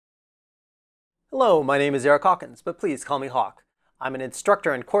Hello, my name is Erik Hawkins, but please call me Hawk. I'm an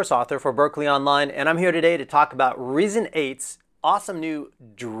instructor and course author for Berklee Online, and I'm here today to talk about Reason 8's awesome new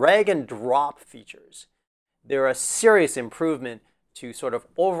drag and drop features. They're a serious improvement to sort of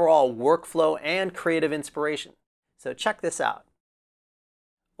overall workflow and creative inspiration. So check this out.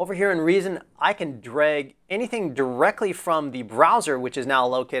 Over here in Reason, I can drag anything directly from the browser, which is now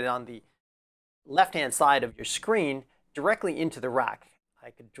located on the left-hand side of your screen, directly into the rack. I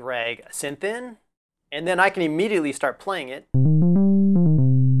could drag a synth in, and then I can immediately start playing it.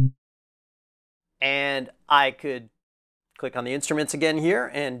 And I could click on the instruments again here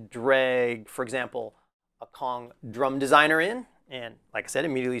and drag, for example, a Kong drum designer in, and like I said,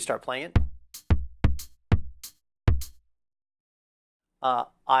 immediately start playing it.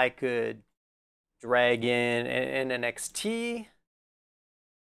 I could drag in an NXT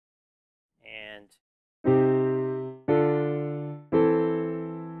and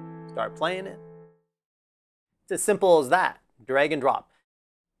start playing it. It's as simple as that, drag and drop.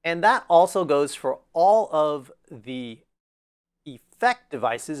 And that also goes for all of the effect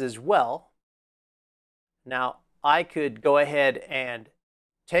devices as well. Now, I could go ahead and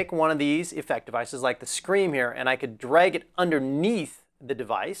take one of these effect devices like the Scream here, and I could drag it underneath the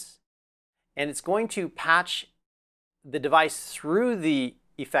device, and it's going to patch the device through the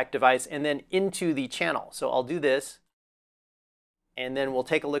effect device and then into the channel. So I'll do this, and then we'll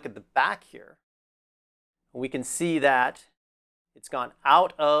take a look at the back here. We can see that it's gone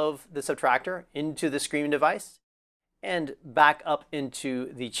out of the subtractor into the Scream device and back up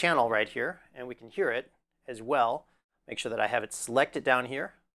into the channel right here, and we can hear it as well. Make sure that I have it selected down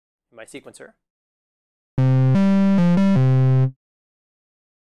here in my sequencer.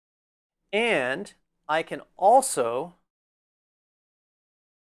 And I can also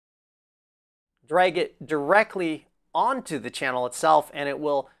drag it directly onto the channel itself, and it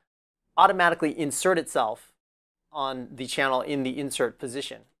will automatically insert itself on the channel in the insert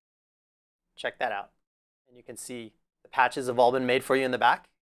position. Check that out. And you can see the patches have all been made for you in the back.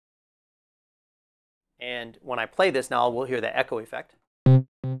 And when I play this now, we'll hear the echo effect.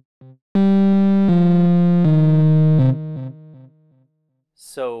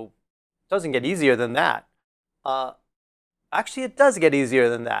 So it doesn't get easier than that. Actually, it does get easier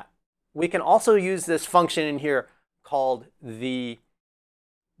than that. We can also use this function in here called the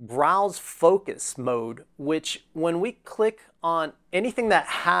Browse Focus mode, which when we click on anything that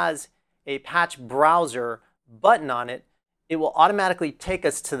has a Patch Browser button on it, it will automatically take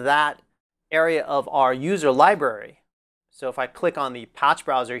us to that area of our user library. So if I click on the Patch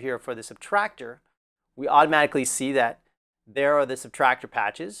Browser here for the subtractor, we automatically see that there are the subtractor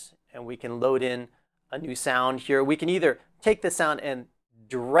patches, and we can load in a new sound here. We can either take the sound and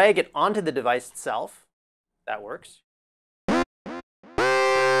drag it onto the device itself. That works. Let's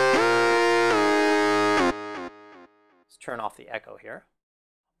turn off the echo here.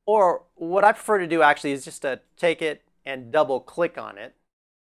 Or what I prefer to do actually is just to take it and double click on it.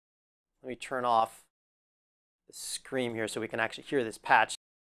 Let me turn off the Scream here so we can actually hear this patch.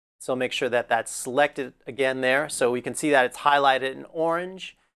 So make sure that that's selected again there. So we can see that it's highlighted in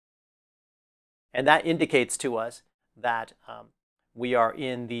orange. And that indicates to us that we are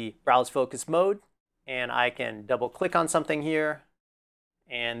in the Browse Focus mode. And I can double click on something here.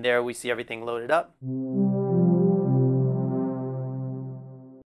 And there we see everything loaded up.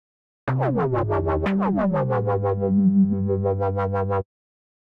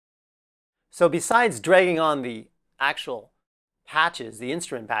 So besides dragging on the actual patches, the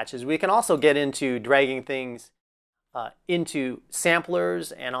instrument patches, we can also get into dragging things into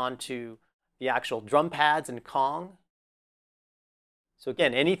samplers and onto the actual drum pads and Kong. So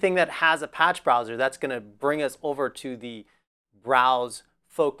again, anything that has a patch browser, that's going to bring us over to the Browse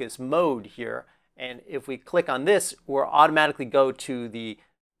Focus mode here. And if we click on this, we'll automatically go to the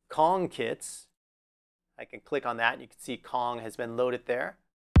Kong kits. I can click on that and you can see Kong has been loaded there.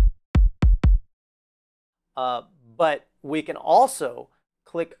 But we can also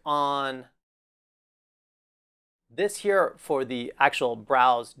click on this here for the actual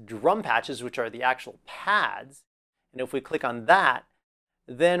Browse drum patches, which are the actual pads. And if we click on that,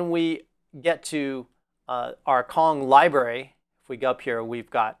 then we get to our Kong library. If we go up here, we've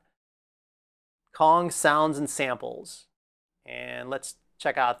got Kong sounds and samples. And let's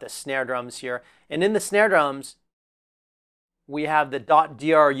check out the snare drums here. And in the snare drums, we have the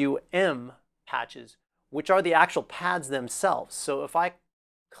 .drum patches, which are the actual pads themselves. So if I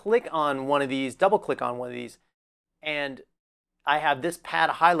click on one of these, double click on one of these, and I have this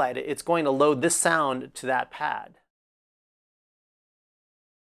pad highlighted, it's going to load this sound to that pad.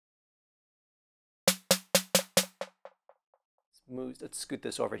 Let's scoot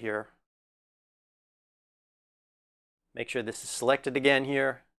this over here. Make sure this is selected again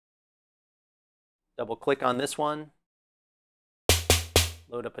here. Double click on this one.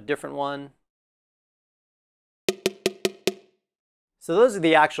 Load up a different one. So those are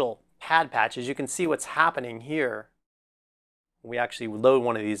the actual pad patches. You can see what's happening here. We actually load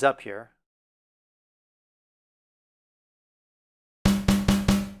one of these up here.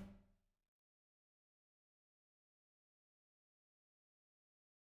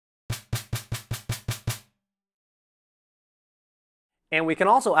 And we can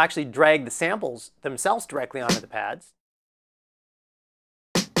also actually drag the samples themselves directly onto the pads.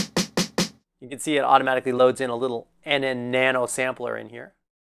 You can see it automatically loads in a little NN Nano sampler in here.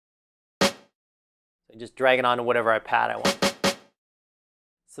 So just drag it onto whatever pad I want.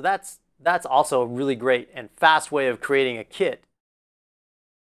 So that's also a really great and fast way of creating a kit.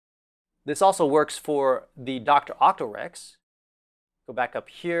 This also works for the Dr. Octorex. Go back up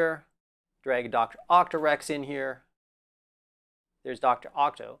here, drag Dr. Octorex in here. There's Dr.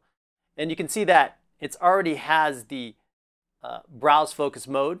 Octo. And you can see that it already has the browse focus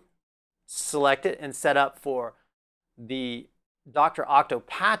mode selected and set up for the Dr. Octo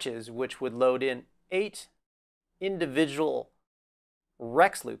patches, which would load in 8 individual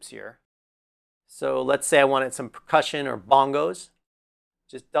Rex loops here. So let's say I wanted some percussion or bongos.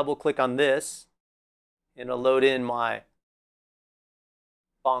 Just double click on this and it'll load in my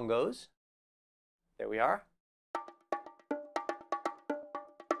bongos. There we are.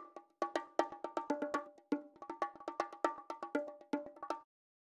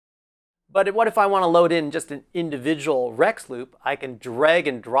 But what if I want to load in just an individual Rex loop? I can drag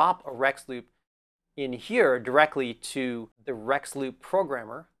and drop a Rex loop in here directly to the Rex loop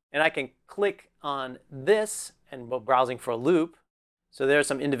programmer. And I can click on this and while browsing for a loop. So there's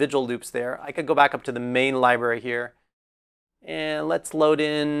some individual loops there. I could go back up to the main library here. And let's load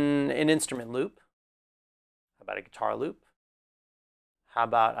in an instrument loop. How about a guitar loop? How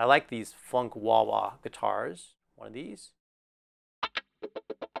about, I like these funk wah-wah guitars. One of these.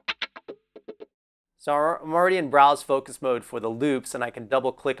 So I'm already in browse focus mode for the loops, and I can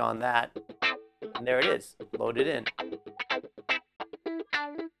double click on that. And there it is, loaded in.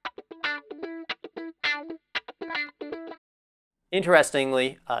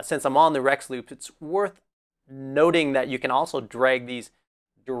 Interestingly, since I'm on the Rex loop, it's worth noting that you can also drag these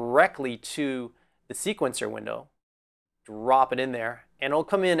directly to the sequencer window. Drop it in there, and it'll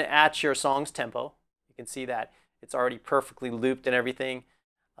come in at your song's tempo. You can see that it's already perfectly looped and everything.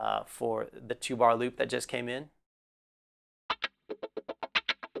 For the 2-bar loop that just came in.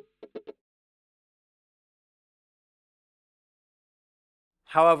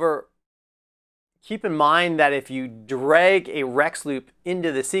 However, keep in mind that if you drag a Rex loop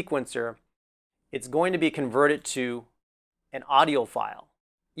into the sequencer, it's going to be converted to an audio file.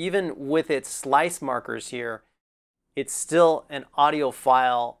 Even with its slice markers here, it's still an audio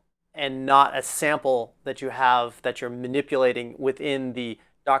file and not a sample that you have that you're manipulating within the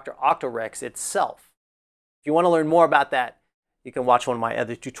Dr. Octorex itself. If you want to learn more about that, you can watch one of my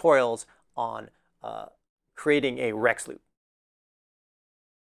other tutorials on creating a Rex loop.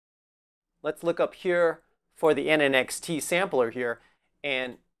 Let's look up here for the NNXT sampler here,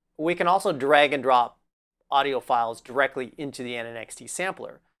 and we can also drag and drop audio files directly into the NNXT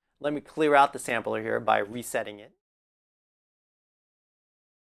sampler. Let me clear out the sampler here by resetting it.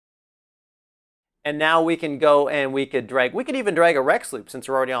 And now we can go and we could even drag a Rex loop since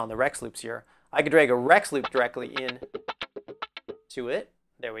we're already on the Rex loops here. I could drag a Rex loop directly in to it.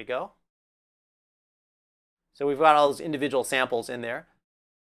 There we go. So we've got all those individual samples in there.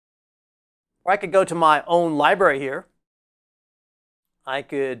 Or I could go to my own library here. I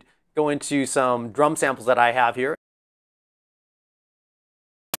could go into some drum samples that I have here.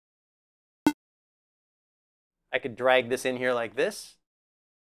 I could drag this in here like this.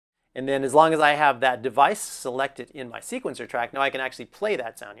 And then as long as I have that device selected in my sequencer track, now I can actually play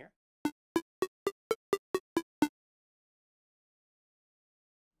that sound here.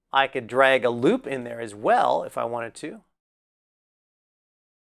 I could drag a loop in there as well if I wanted to.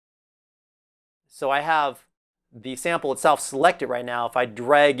 So I have the sample itself selected right now. If I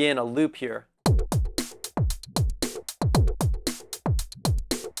drag in a loop here,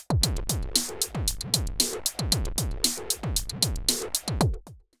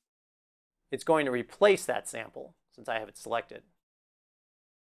 it's going to replace that sample since I have it selected.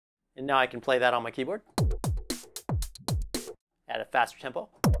 And now I can play that on my keyboard at a faster tempo,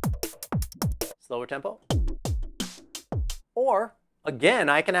 slower tempo. Or, again,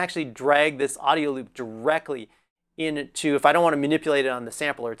 I can actually drag this audio loop directly into, if I don't want to manipulate it on the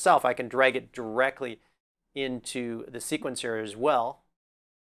sampler itself, I can drag it directly into the sequencer as well.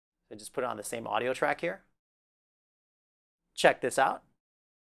 I just put it on the same audio track here. check this out.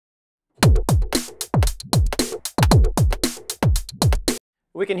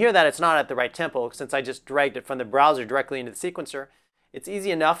 We can hear that it's not at the right tempo since I just dragged it from the browser directly into the sequencer. It's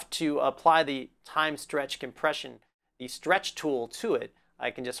easy enough to apply the time stretch compression, the stretch tool to it. I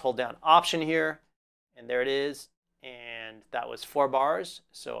can just hold down Option here, and there it is. And that was 4 bars,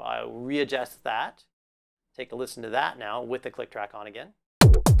 so I'll readjust that. Take a listen to that now with the click track on again.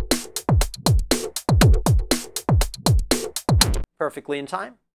 Perfectly in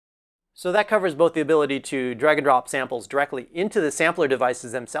time. So that covers both the ability to drag and drop samples directly into the sampler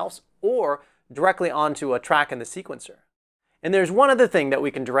devices themselves or directly onto a track in the sequencer. And there's one other thing that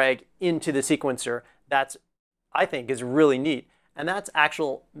we can drag into the sequencer that's, I think, is really neat, and that's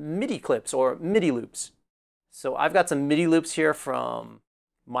actual MIDI clips or MIDI loops. So I've got some MIDI loops here from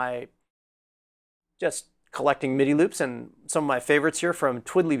my just collecting MIDI loops and some of my favorites here from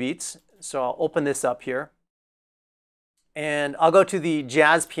Twiddly Beats. So I'll open this up here and I'll go to the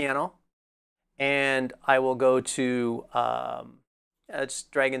jazz piano and I will go to, let's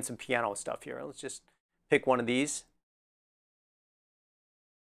drag in some piano stuff here. Let's just pick one of these.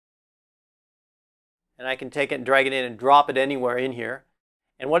 And I can take it and drag it in and drop it anywhere in here.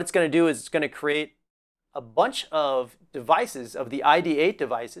 And what it's going to do is it's going to create a bunch of devices, of the ID8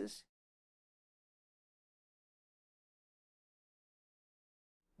 devices,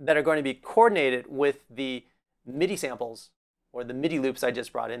 that are going to be coordinated with the MIDI samples or the MIDI loops I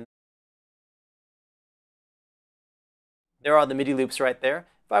just brought in. There are the MIDI loops right there.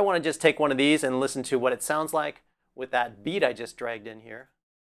 If I want to just take one of these and listen to what it sounds like with that beat I just dragged in here.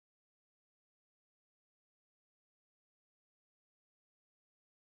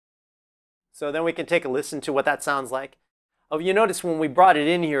 So then we can take a listen to what that sounds like. Oh, you notice when we brought it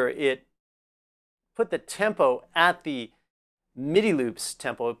in here, it put the tempo at the MIDI loops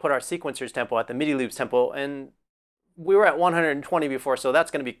tempo. It put our sequencer's tempo at the MIDI loops tempo, and we were at 120 before, so that's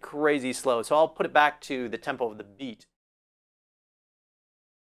going to be crazy slow. So I'll put it back to the tempo of the beat.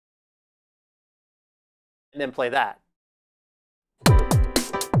 And then play that.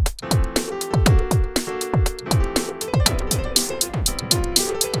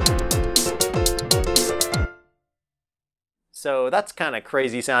 So that's kind of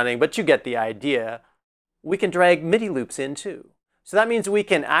crazy sounding, but you get the idea. We can drag MIDI loops in too. So that means we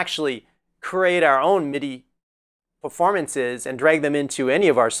can actually create our own MIDI performances and drag them into any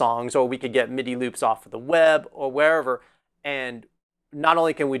of our songs, or we could get MIDI loops off of the web or wherever. And not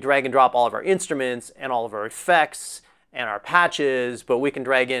only can we drag and drop all of our instruments and all of our effects and our patches, but we can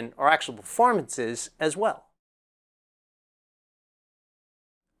drag in our actual performances as well.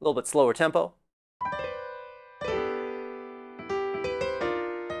 A little bit slower tempo.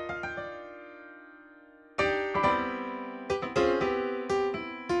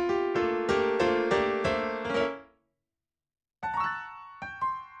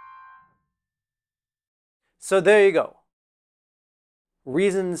 So there you go.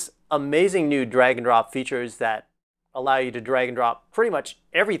 Reason's amazing new drag and drop features that allow you to drag and drop pretty much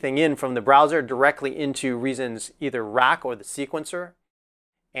everything in from the browser directly into Reason's either rack or the sequencer.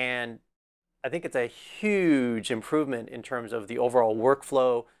 And I think it's a huge improvement in terms of the overall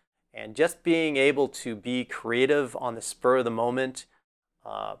workflow and just being able to be creative on the spur of the moment.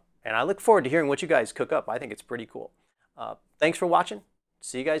 And I look forward to hearing what you guys cook up. I think it's pretty cool. Thanks for watching.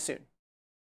 See you guys soon.